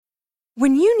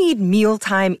When you need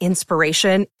mealtime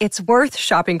inspiration, it's worth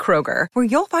shopping Kroger, where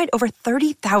you'll find over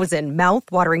 30,000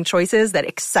 mouth-watering choices that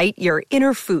excite your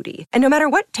inner foodie. And no matter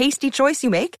what tasty choice you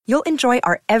make, you'll enjoy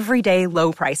our everyday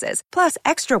low prices, plus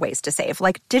extra ways to save,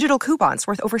 like digital coupons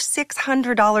worth over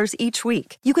 $600 each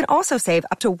week. You can also save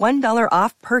up to $1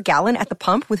 off per gallon at the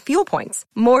pump with fuel points.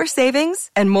 More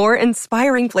savings and more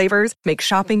inspiring flavors make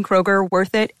shopping Kroger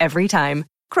worth it every time.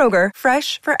 Kroger,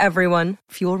 fresh for everyone.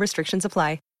 Fuel restrictions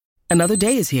apply. Another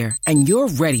day is here, and you're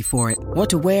ready for it. What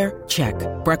to wear? Check.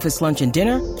 Breakfast, lunch, and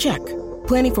dinner? Check.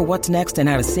 Planning for what's next and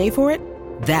how to save for it?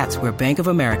 That's where Bank of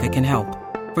America can help.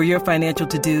 For your financial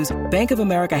to-dos, Bank of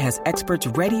America has experts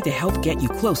ready to help get you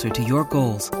closer to your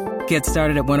goals. Get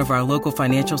started at one of our local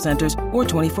financial centers or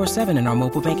 24/7 in our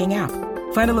mobile banking app.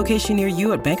 Find a location near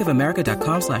you at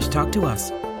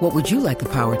bankofamerica.com/talktous. What would you like the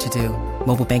power to do?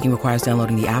 Mobile banking requires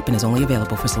downloading the app and is only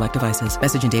available for select devices.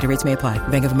 Message and data rates may apply.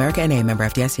 Bank of America N.A., member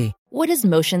FDIC. What does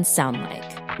motion sound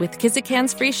like? With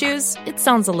Kizikans free shoes, it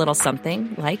sounds a little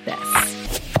something like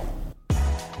this.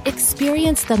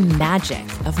 Experience the magic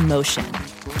of motion.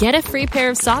 Get a free pair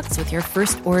of socks with your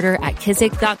first order at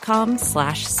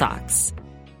kizik.com/socks.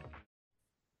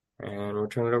 And we'll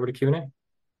turn it over to Q&A.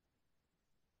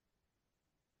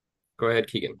 Go ahead,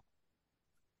 Keegan.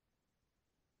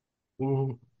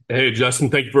 Hey, Justin,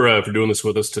 thank you for doing this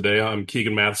with us today. I'm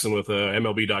Keegan Matheson with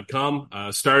MLB.com.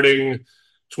 Just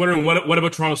wondering, what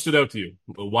about Toronto stood out to you?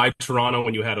 Why Toronto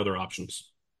when you had other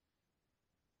options?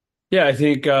 Yeah, I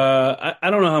think I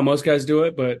don't know how most guys do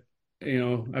it, but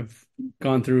I've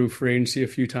gone through free agency a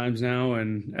few times now,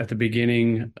 and at the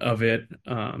beginning of it,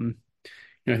 I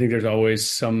think there's always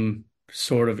some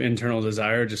sort of internal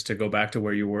desire just to go back to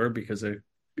where you were because of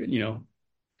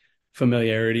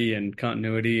familiarity and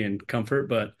continuity and comfort.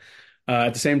 But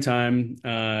at the same time,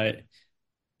 I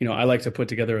like to put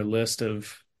together a list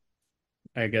of,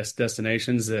 I guess,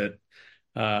 destinations that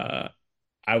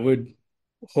I would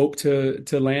hope to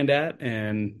land at.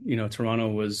 And, Toronto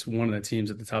was one of the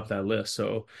teams at the top of that list.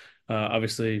 So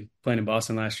obviously playing in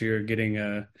Boston last year, getting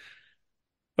a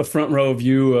front row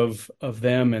view of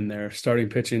them and their starting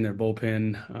pitching, their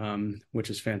bullpen, which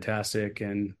is fantastic.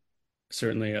 And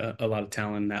certainly a lot of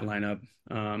talent in that lineup,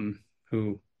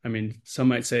 who, some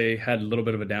might say had a little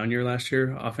bit of a down year last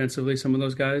year offensively, some of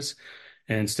those guys,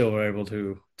 and still were able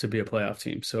to be a playoff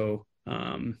team. So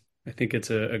I think it's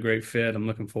a great fit. I'm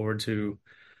looking forward to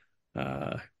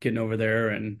getting over there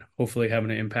and hopefully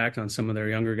having an impact on some of their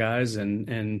younger guys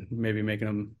and maybe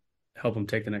help them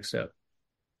take the next step.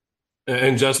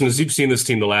 And Justin, as you've seen this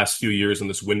team the last few years in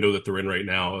this window that they're in right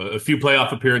now, a few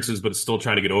playoff appearances, but still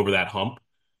trying to get over that hump.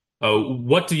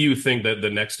 What do you think that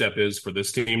the next step is for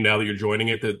this team now that you're joining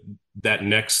it, that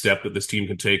next step that this team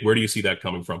can take? Where do you see that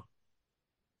coming from?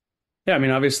 Yeah,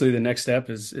 obviously the next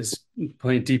step is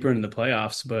playing deeper into the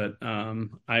playoffs, but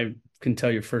I can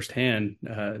tell you firsthand,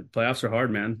 playoffs are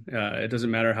hard, man. It doesn't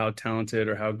matter how talented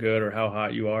or how good or how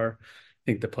hot you are. I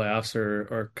think the playoffs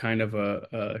are kind of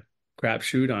a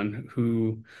crapshoot on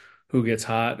who gets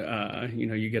hot.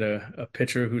 You get a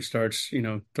pitcher who starts,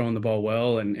 throwing the ball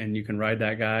well and you can ride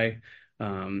that guy.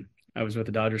 I was with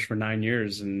the Dodgers for 9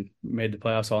 years and made the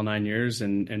playoffs all 9 years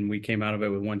and we came out of it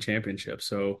with one championship.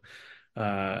 So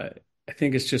I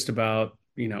think it's just about,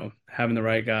 having the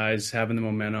right guys, having the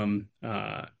momentum,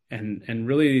 and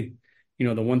really,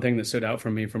 the one thing that stood out for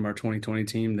me from our 2020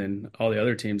 team than all the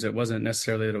other teams, it wasn't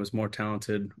necessarily that it was more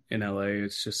talented in LA.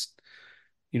 It's just,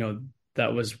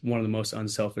 that was one of the most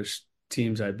unselfish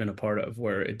teams I'd been a part of,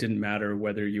 where it didn't matter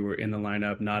whether you were in the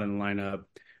lineup, not in the lineup,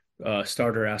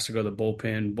 starter asked to go to the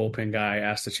bullpen guy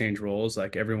asked to change roles,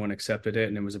 like everyone accepted it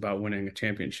and it was about winning a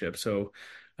championship. So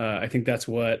I think that's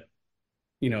what,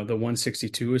 the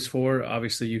 162 is for.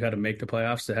 Obviously you had to make the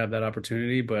playoffs to have that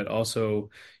opportunity, but also,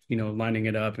 lining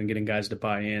it up and getting guys to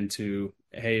buy into,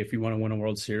 hey, if you want to win a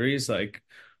World Series, like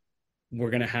we're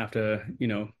going to have to,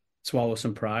 swallow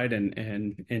some pride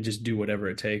and just do whatever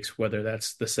it takes, whether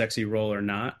that's the sexy role or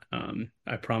not.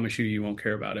 I promise you won't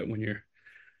care about it when you're,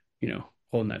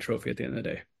 holding that trophy at the end of the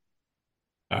day.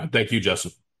 Thank you,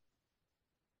 Justin.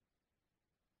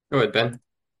 Go ahead, Ben.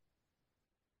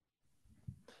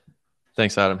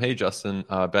 Thanks, Adam. Hey, Justin.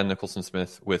 Ben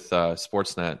Nicholson-Smith with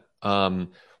Sportsnet.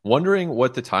 Wondering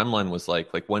what the timeline was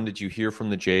like. Like, when did you hear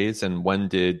from the Jays, and when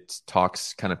did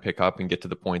talks kind of pick up and get to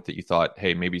the point that you thought,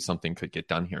 hey, maybe something could get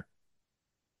done here?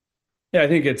 Yeah, I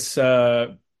think it's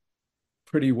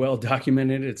pretty well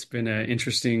documented. It's been an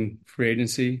interesting free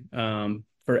agency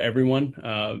for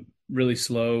everyone. Really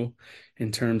slow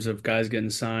in terms of guys getting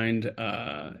signed.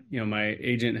 My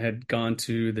agent had gone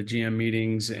to the GM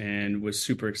meetings and was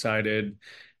super excited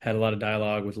had a lot of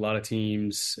dialogue with a lot of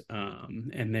teams.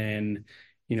 And then,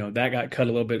 that got cut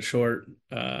a little bit short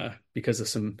because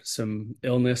of some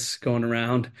illness going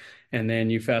around. And then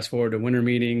you fast forward to winter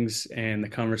meetings and the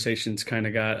conversations kind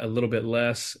of got a little bit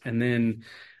less. And then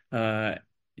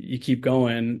you keep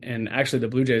going. And actually the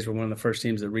Blue Jays were one of the first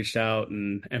teams that reached out,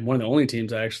 and one of the only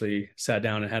teams I actually sat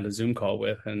down and had a Zoom call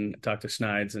with and talked to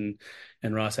Schneid's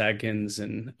and Ross Adkins,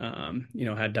 and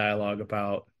had dialogue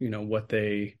about, what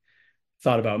they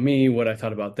thought about me, what I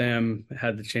thought about them,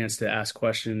 had the chance to ask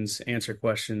questions, answer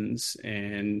questions.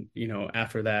 And,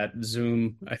 after that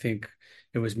Zoom, I think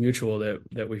it was mutual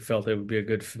that we felt it would be a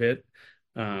good fit.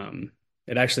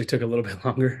 It actually took a little bit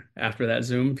longer after that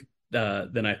Zoom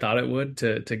than I thought it would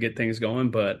to get things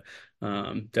going, but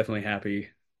definitely happy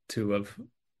to have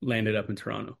landed up in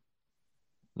Toronto.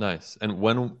 Nice. And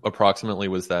when approximately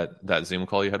was that Zoom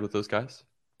call you had with those guys?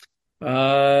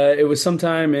 It was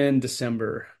sometime in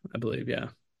December, I believe. Yeah.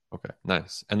 Okay,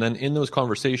 nice. And then in those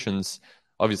conversations,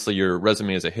 obviously your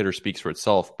resume as a hitter speaks for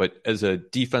itself, but as a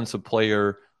defensive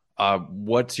player,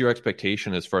 what's your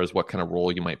expectation as far as what kind of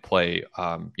role you might play,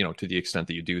 to the extent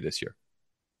that you do this year?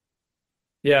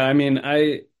 Yeah, I mean,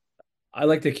 I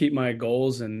like to keep my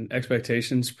goals and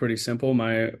expectations pretty simple.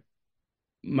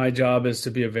 My job is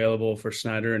to be available for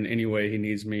Snyder in any way he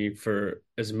needs me for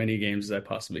as many games as I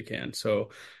possibly can. So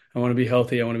I want to be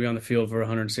healthy. I want to be on the field for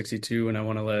 162, and I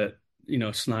want to let,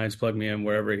 Snides plug me in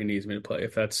wherever he needs me to play.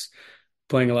 If that's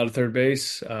playing a lot of third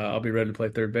base, I'll be ready to play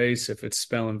third base. If it's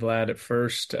spelling Vlad at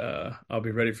first, I'll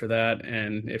be ready for that.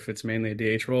 And if it's mainly a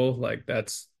DH role, like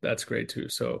that's great too.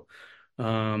 So,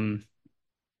 I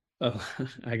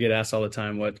get asked all the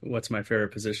time what's my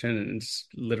favorite position, and it's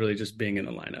literally just being in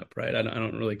the lineup, right? I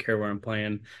don't really care where I'm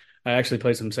playing. I actually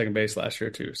played some second base last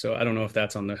year too, so I don't know if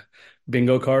that's on the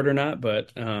bingo card or not,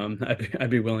 but I'd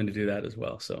be willing to do that as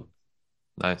well. So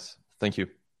Nice. Thank you.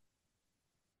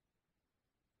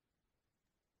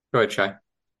 Go ahead, Shai.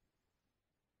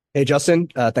 Hey, Justin.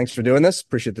 Thanks for doing this.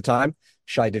 Appreciate the time.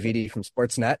 Shai Davidi from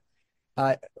Sportsnet.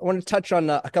 I want to touch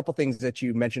on a couple things that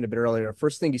you mentioned a bit earlier.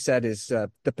 First thing you said is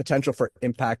the potential for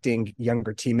impacting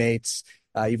younger teammates.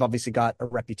 You've obviously got a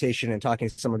reputation, and talking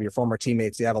to some of your former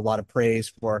teammates, you have a lot of praise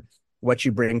for what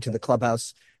you bring to the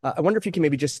clubhouse. I wonder if you can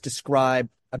maybe just describe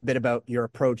a bit about your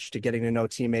approach to getting to know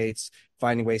teammates,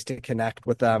 finding ways to connect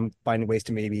with them, finding ways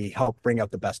to maybe help bring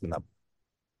out the best in them.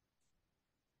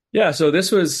 yeah, so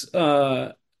this was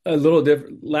a little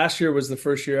different. Last year was the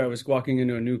first year I was walking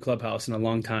into a new clubhouse in a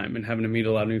long time and having to meet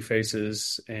a lot of new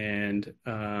faces. And,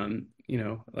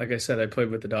 like I said, I played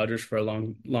with the Dodgers for a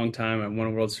long time. I won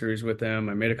a World Series with them.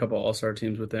 I made a couple All-Star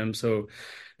teams with them. So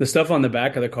the stuff on the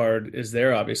back of the card is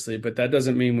there, obviously, but that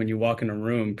doesn't mean when you walk in a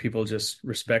room, people just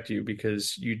respect you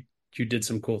because you did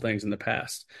some cool things in the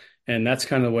past. And that's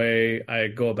kind of the way I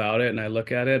go about it. And I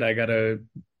look at it. I got to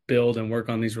build and work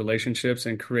on these relationships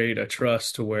and create a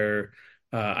trust to where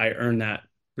I earn that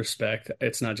respect.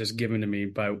 It's not just given to me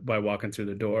by walking through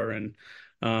the door. And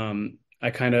I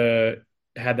kind of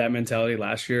had that mentality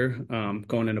last year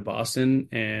going into Boston.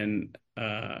 And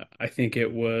I think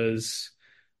it was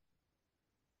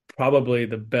probably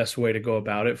the best way to go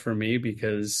about it for me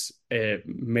because it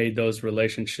made those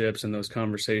relationships and those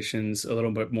conversations a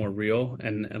little bit more real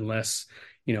and less,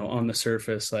 on the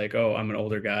surface, like, oh, I'm an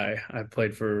older guy. I've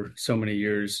played for so many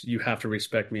years. You have to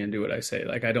respect me and do what I say.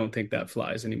 Like, I don't think that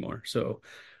flies anymore. So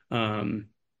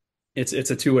it's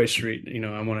a two-way street.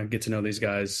 I want to get to know these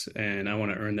guys and I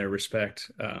want to earn their respect,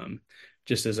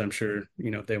 just as I'm sure,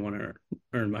 they want to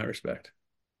earn my respect.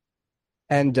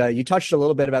 And you touched a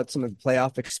little bit about some of the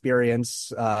playoff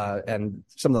experience and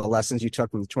some of the lessons you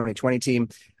took from the 2020 team.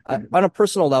 On a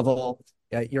personal level,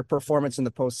 your performance in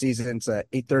the postseason, it's a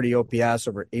 830 OPS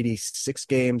over 86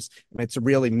 games. It's a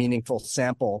really meaningful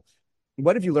sample.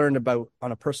 What have you learned on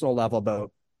a personal level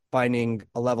about finding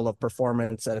a level of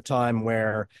performance at a time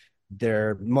where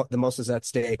the most is at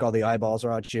stake, all the eyeballs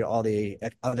are on you, all the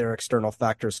other external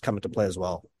factors come into play as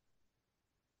well?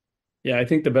 Yeah, I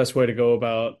think the best way to go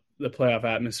about the playoff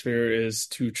atmosphere is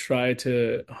to try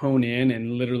to hone in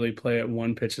and literally play it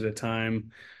one pitch at a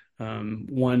time,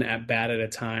 one at bat at a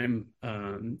time.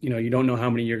 You don't know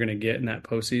how many you're going to get in that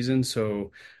postseason.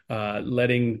 So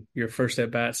letting your first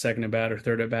at bat, second at bat, or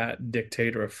third at bat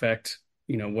dictate or affect,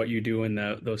 what you do in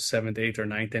those seventh, eighth, or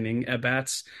ninth inning at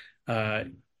bats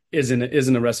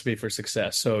isn't a recipe for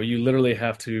success. So you literally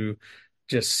have to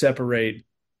just separate,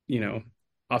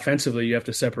 offensively, you have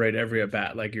to separate every at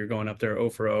bat. Like you're going up there 0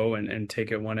 for 0 and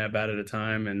take it one at bat at a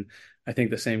time. And I think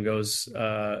the same goes,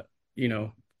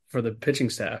 for the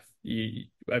pitching staff.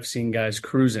 I've seen guys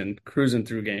cruising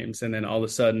through games, and then all of a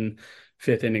sudden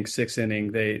fifth inning, sixth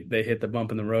inning, they hit the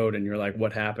bump in the road, and you're like,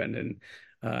 what happened? And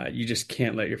you just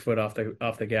can't let your foot off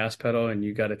the gas pedal, and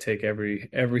you got to take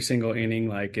every single inning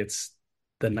like it's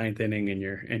the ninth inning, and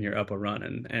you're up a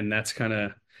run, and that's kind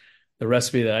of the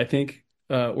recipe that I think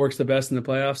works the best in the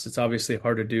playoffs. It's obviously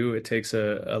hard to do. It takes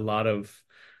a lot of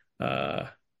uh,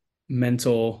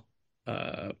 mental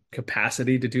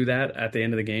capacity to do that. At the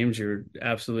end of the games, you're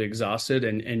absolutely exhausted,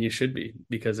 and you should be,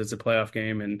 because it's a playoff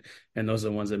game, and those are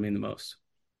the ones that mean the most.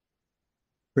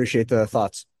 Appreciate the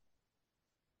thoughts.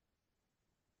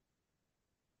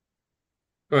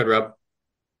 Go ahead, Rob.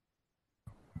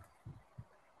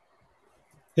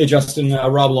 Hey, Justin,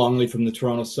 Rob Longley from the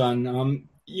Toronto Sun.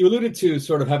 You alluded to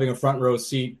sort of having a front row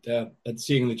seat at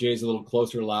seeing the Jays a little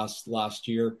closer last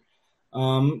year.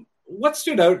 What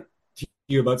stood out to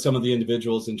you about some of the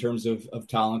individuals in terms of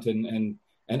talent and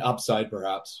upside,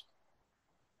 perhaps?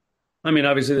 I mean,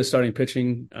 obviously the starting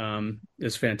pitching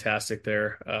is fantastic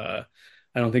there.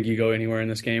 I don't think you go anywhere in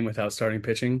this game without starting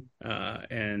pitching.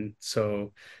 And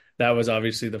so that was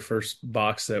obviously the first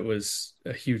box that was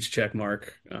a huge check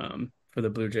mark for the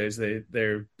Blue Jays.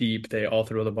 They're deep. They all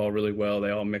throw the ball really well.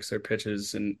 They all mix their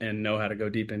pitches and know how to go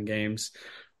deep in games,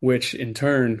 which in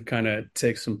turn kind of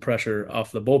takes some pressure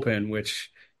off the bullpen, which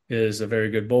is a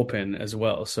very good bullpen as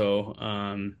well. So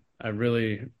I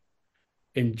really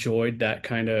enjoyed that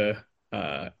kind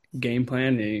of game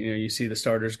plan. You see the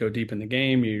starters go deep in the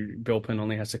game. Your bullpen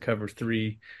only has to cover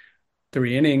three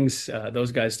innings.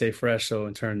 Those guys stay fresh, so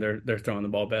in turn they're throwing the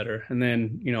ball better. And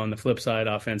then on the flip side,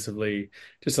 offensively,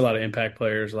 just a lot of impact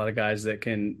players, a lot of guys that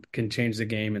can change the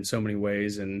game in so many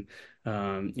ways. And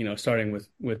starting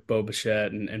with Bo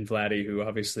Bichette and Vladdy, who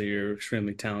obviously are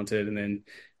extremely talented, and then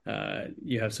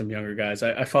you have some younger guys.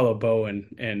 I follow Bo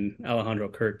and Alejandro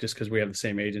Kirk just because we have the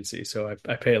same agency, so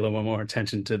I pay a little more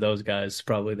attention to those guys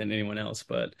probably than anyone else.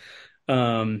 But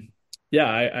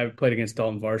yeah, I've played against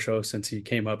Dalton Varsho since he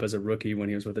came up as a rookie when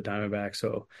he was with the Diamondbacks.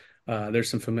 So there's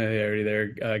some familiarity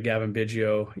there. Gavin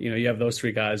Biggio, you have those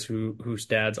three guys whose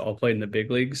dads all played in the big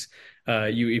leagues.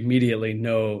 You immediately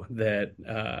know that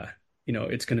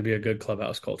it's going to be a good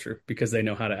clubhouse culture because they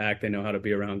know how to act, they know how to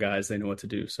be around guys, they know what to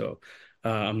do. So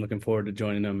I'm looking forward to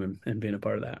joining them and being a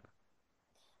part of that.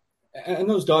 And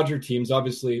those Dodger teams,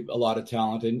 obviously a lot of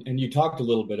talent. And you talked a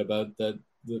little bit about the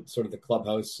sort of the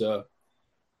clubhouse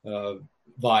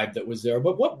vibe that was there.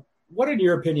 But what, in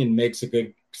your opinion, makes a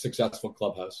good, successful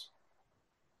clubhouse?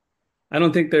 I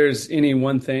don't think there's any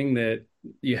one thing that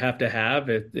you have to have.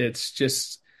 It's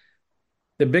just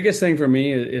the biggest thing for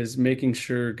me is making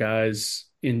sure guys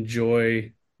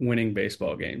enjoy winning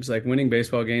baseball games. Like winning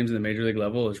baseball games in the major league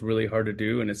level is really hard to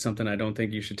do, and it's something I don't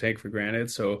think you should take for granted.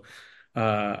 So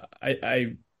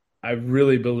I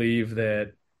really believe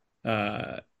that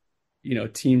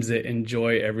teams that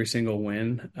enjoy every single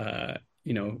win,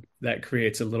 that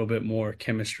creates a little bit more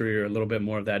chemistry or a little bit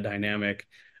more of that dynamic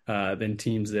than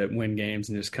teams that win games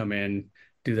and just come in,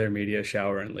 do their media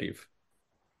shower and leave.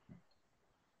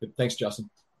 Thanks, Justin.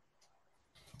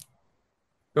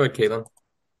 Go ahead, Caitlin.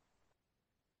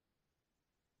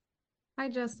 Hi,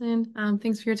 Justin.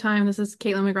 Thanks for your time. This is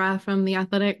Caitlin McGrath from The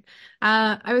Athletic.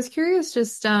 I was curious,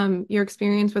 just your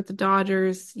experience with the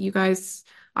Dodgers. You guys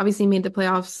obviously made the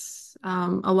playoffs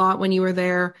a lot when you were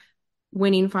there,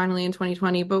 winning finally in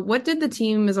 2020. But what did the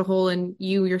team as a whole and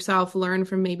you yourself learn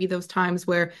from maybe those times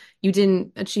where you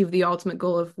didn't achieve the ultimate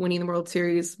goal of winning the World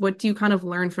Series? What do you kind of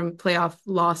learn from playoff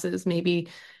losses, maybe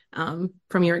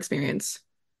from your experience?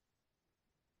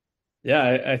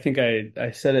 Yeah, I think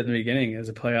I said it in the beginning, as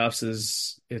a playoffs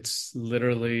it's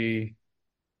literally,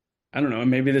 I don't know,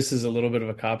 maybe this is a little bit of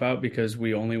a cop out because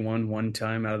we only won one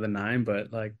time out of the nine,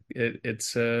 but like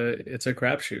it's a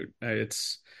crapshoot.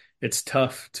 It's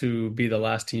tough to be the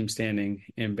last team standing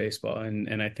in baseball.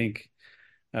 And I think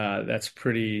that's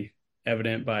pretty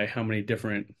evident by how many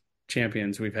different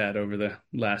champions we've had over the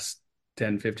last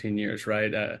 10, 15 years,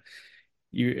 right?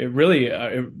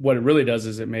 What it really does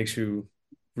is it makes you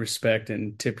respect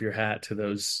and tip your hat to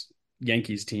those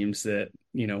Yankees teams that,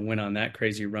 went on that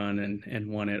crazy run and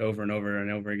won it over and over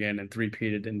and over again and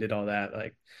three-peated and did all that.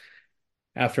 Like,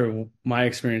 after my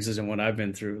experiences and what I've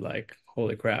been through, like,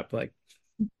 holy crap, like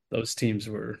those teams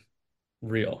were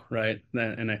real, right?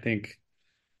 And I think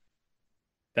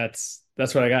that's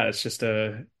what I got. It's just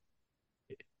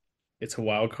it's a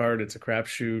wild card. It's a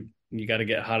crapshoot. You got to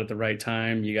get hot at the right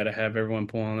time. You got to have everyone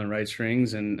pull on the right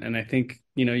strings. And I think,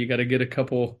 you got to get a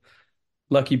couple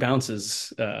lucky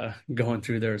bounces going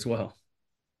through there as well.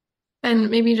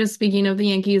 And maybe just speaking of the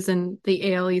Yankees and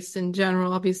the AL East in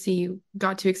general, obviously you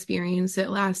got to experience it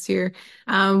last year.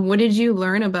 What did you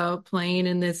learn about playing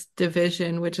in this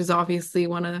division, which is obviously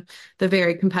one of the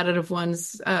very competitive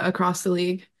ones across the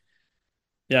league?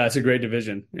 Yeah, it's a great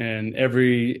division, and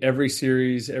every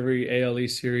series, every ALE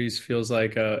series feels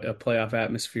like a playoff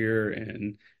atmosphere,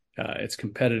 and it's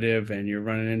competitive, and you're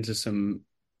running into some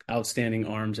outstanding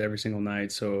arms every single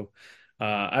night. So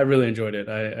I really enjoyed it.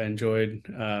 I enjoyed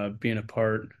being a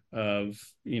part of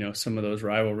some of those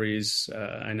rivalries.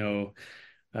 I know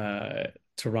uh,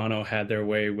 Toronto had their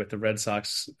way with the Red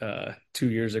Sox 2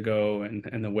 years ago,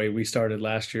 and the way we started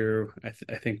last year.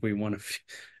 I think we won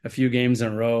a few games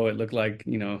in a row. It looked like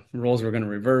roles were going to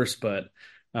reverse, but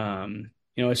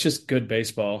it's just good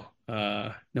baseball.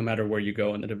 No matter where you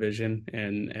go in the division,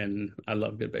 and I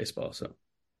love good baseball. So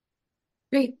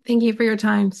Great. Thank you for your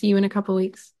time. See you in a couple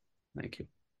weeks. thank you.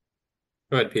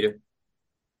 Go ahead, Peter.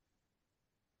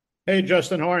 Hey,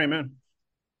 Justin, how are you, man?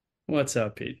 What's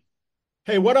up, Pete?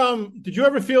 Hey, what did you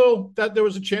ever feel that there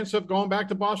was a chance of going back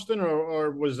to Boston,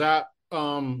 or was that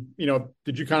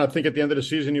did you kind of think at the end of the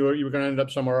season you were going to end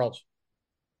up somewhere else?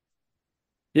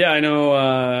 Yeah, I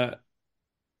know.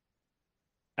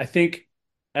 I think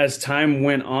as time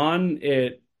went on,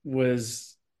 it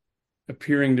was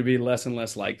appearing to be less and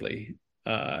less likely.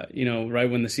 Right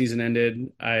when the season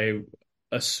ended, I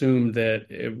assumed that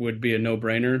it would be a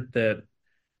no-brainer that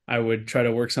I would try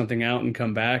to work something out and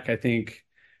come back. I think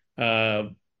uh,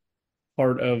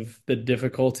 part of the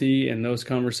difficulty in those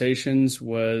conversations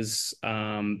was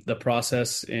the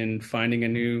process in finding a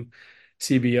new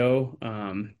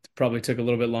CBO. Probably took a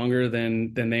little bit longer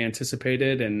than they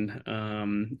anticipated, and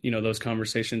those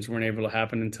conversations weren't able to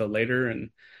happen until later. And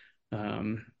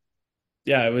um,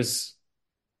 yeah, it was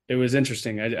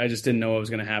interesting. I just didn't know what was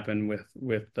going to happen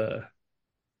with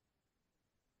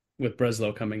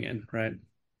Breslow coming in, right?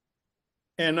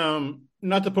 And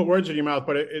not to put words in your mouth,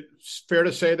 but it's fair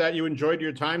to say that you enjoyed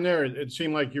your time there. It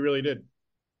seemed like you really did.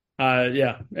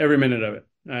 Yeah, every minute of it.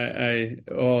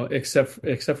 Well,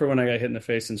 except for when I got hit in the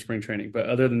face in spring training, but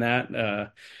other than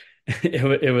that,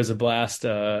 it was a blast.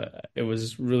 It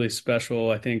was really special,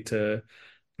 I think, to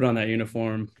put on that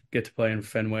uniform, get to play in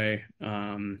Fenway.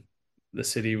 The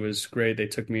city was great. They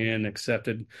took me in,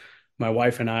 accepted my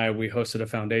wife and I. We hosted a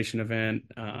foundation event,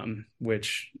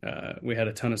 which we had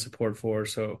a ton of support for.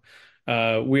 So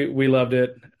we loved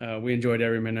it. We enjoyed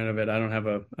every minute of it. I don't have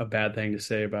a bad thing to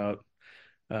say about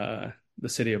the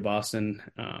city of Boston.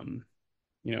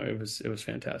 It was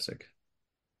fantastic.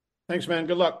 Thanks, man.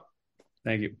 Good luck.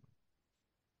 Thank you.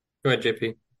 Go ahead,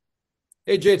 JP.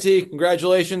 Hey, JT,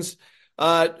 congratulations.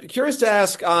 Curious to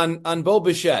ask on Bo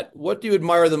Bichette, what do you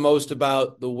admire the most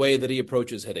about the way that he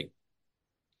approaches hitting?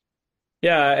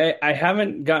 Yeah, I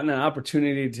haven't gotten an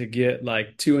opportunity to get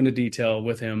like too into detail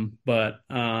with him, but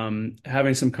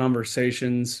having some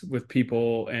conversations with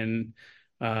people and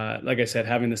like I said,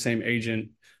 having the same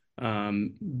agent,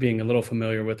 being a little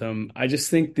familiar with him, I just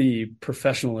think the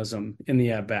professionalism in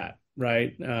the at bat,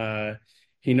 right?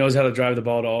 He knows how to drive the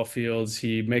ball to all fields.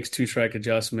 He makes two strike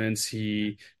adjustments.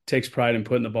 He takes pride in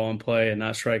putting the ball in play and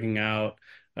not striking out.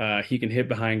 He can hit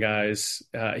behind guys.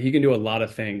 He can do a lot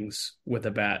of things with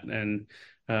a bat, and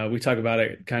we talk about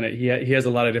it. Kind of, he has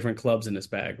a lot of different clubs in his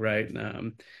bag, right?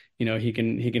 He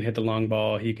can hit the long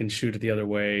ball. He can shoot it the other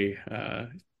way.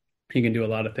 He can do a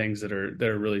lot of things that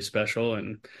are really special,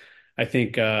 and I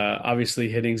think obviously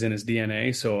hitting's in his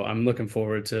DNA. So I'm looking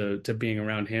forward to being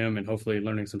around him and hopefully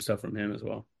learning some stuff from him as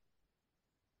well.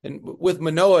 And with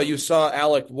Manoah, you saw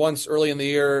Alec once early in the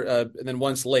year and then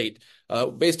once late.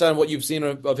 Based on what you've seen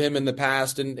of him in the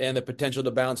past and the potential to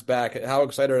bounce back, how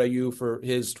excited are you for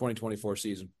his 2024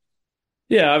 season?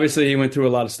 Yeah, obviously he went through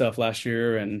a lot of stuff last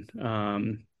year, and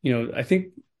I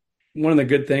think one of the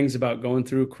good things about going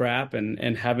through crap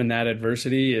and having that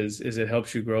adversity is it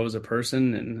helps you grow as a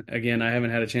person. And again, I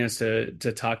haven't had a chance to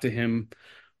talk to him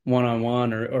one on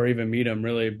one or even meet him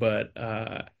really, but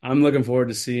I'm looking forward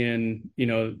to seeing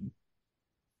the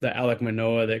Alek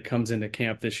Manoah that comes into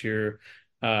camp this year,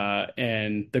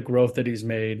 and the growth that he's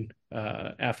made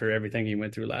after everything he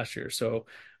went through last year. So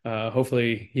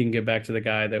hopefully he can get back to the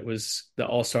guy that was the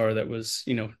all-star that was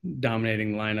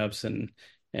dominating lineups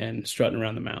and strutting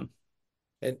around the mound.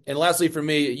 And lastly, for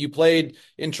me, you played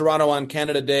in Toronto on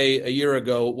Canada Day a year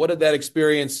ago. What did that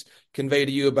experience convey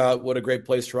to you about what a great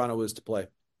place Toronto is to play?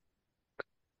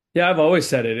 Yeah, I've always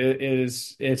said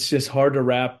it's just hard to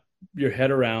wrap your head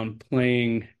around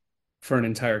playing for an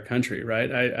entire country,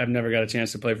 right? I've never got a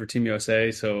chance to play for Team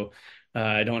USA, so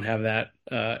I don't have that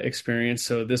experience.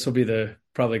 So this will be the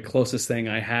probably closest thing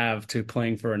I have to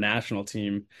playing for a national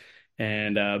team.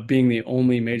 And being the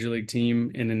only major league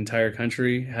team in an entire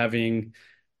country,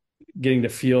 getting to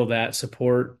feel that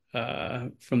support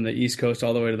from the East Coast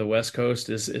all the way to the West Coast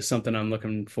is something I'm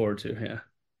looking forward to. Yeah.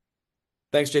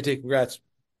 Thanks, JT. Congrats.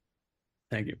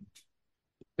 Thank you.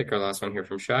 Pick our last one here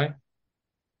from Shy.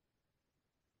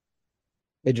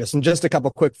 Hey, Justin, just a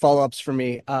couple quick follow-ups for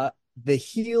me. The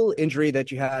heel injury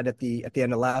that you had at the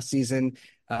end of last season,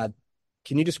 can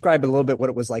you describe a little bit what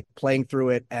it was like playing through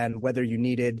it and whether you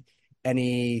needed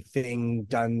anything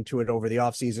done to it over the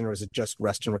offseason, or was it just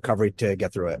rest and recovery to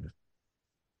get through it?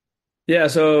 Yeah,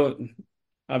 so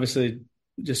obviously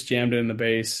just jammed it in the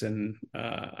base, and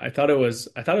I thought it was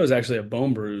actually a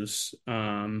bone bruise.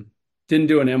 Didn't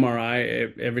do an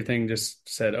MRI. Everything just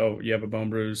said, "Oh, you have a bone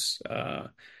bruise."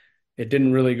 It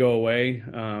didn't really go away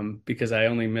because I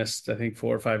only missed, I think,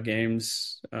 4 or 5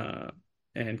 games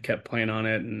and kept playing on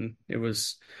it, and it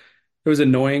was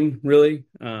annoying, really.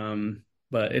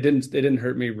 But it didn't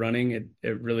hurt me running.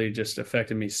 It really just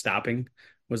affected me stopping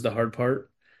was the hard part.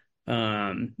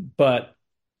 But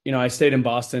I stayed in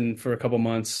Boston for a couple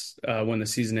months when the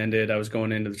season ended. I was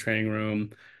going into the training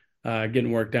room,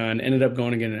 getting work done. Ended up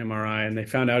going to get an MRI, and they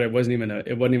found out it wasn't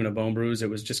even a bone bruise. It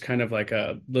was just kind of like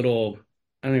a little,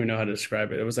 I don't even know how to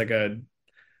describe it. It was like a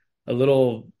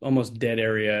little almost dead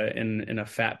area in a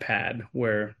fat pad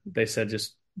where they said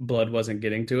just blood wasn't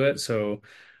getting to it. So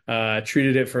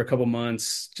treated it for a couple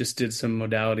months, just did some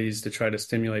modalities to try to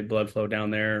stimulate blood flow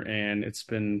down there, and it's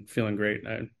been feeling great.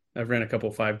 I've ran a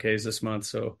couple 5Ks this month,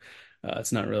 so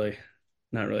it's not really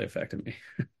affected me.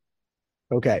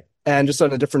 Okay. And just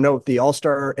on a different note, the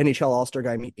NHL All-Star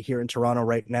Game here in Toronto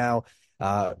right now.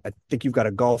 I think you've got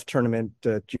a golf tournament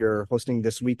that you're hosting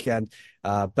this weekend.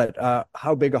 But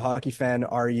how big a hockey fan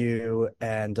are you,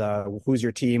 and who's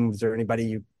your team? Is there anybody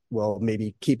you will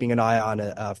maybe keeping an eye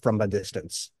on from a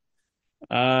distance?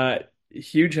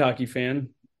 Huge hockey fan.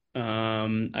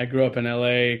 I grew up in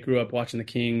LA, grew up watching the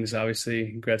Kings.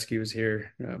 Obviously, Gretzky was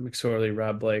here, McSorley,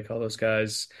 Rob Blake, all those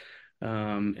guys.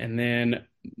 And then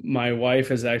my wife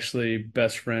is actually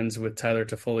best friends with Tyler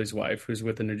Toffoli's wife, who's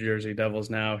with the New Jersey Devils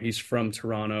now. He's from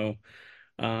Toronto.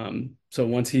 So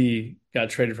once he got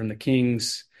traded from the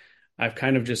Kings, I've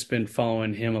kind of just been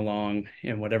following him along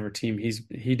in whatever team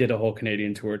he did a whole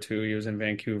Canadian tour too. He was in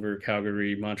Vancouver,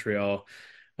 Calgary, Montreal.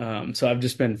 So I've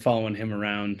just been following him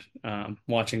around,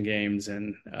 watching games,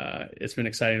 and it's been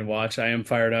exciting to watch. I am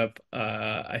fired up.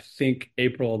 I think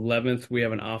April 11th, we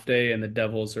have an off day, and the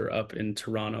Devils are up in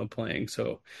Toronto playing.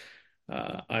 So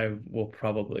I will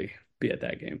probably be at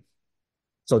that game.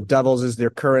 So Devils is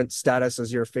their current status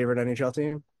as your favorite NHL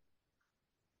team?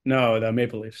 No, the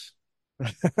Maple Leafs.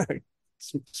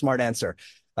 Smart answer.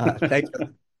 Thanks.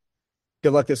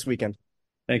 Good luck this weekend.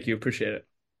 Thank you. Appreciate it.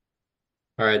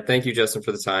 All right. Thank you, Justin,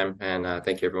 for the time. And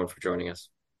thank you, everyone, for joining us.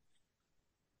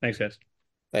 Thanks, guys.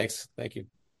 Thanks. Thank you.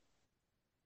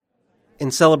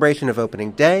 In celebration of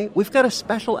opening day, we've got a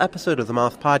special episode of the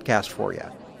Moth Podcast for you.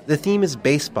 The theme is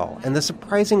baseball and the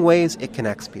surprising ways it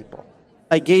connects people.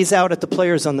 I gaze out at the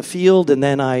players on the field, and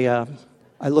then I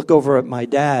look over at my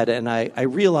dad, and I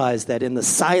realize that in the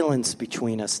silence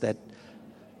between us that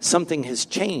something has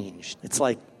changed. It's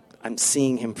like I'm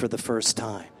seeing him for the first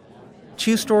time.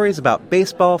 Choose stories about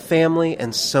baseball, family,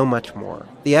 and so much more.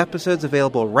 The episode's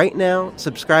available right now.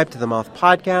 Subscribe to the Moth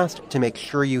Podcast to make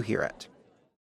sure you hear it.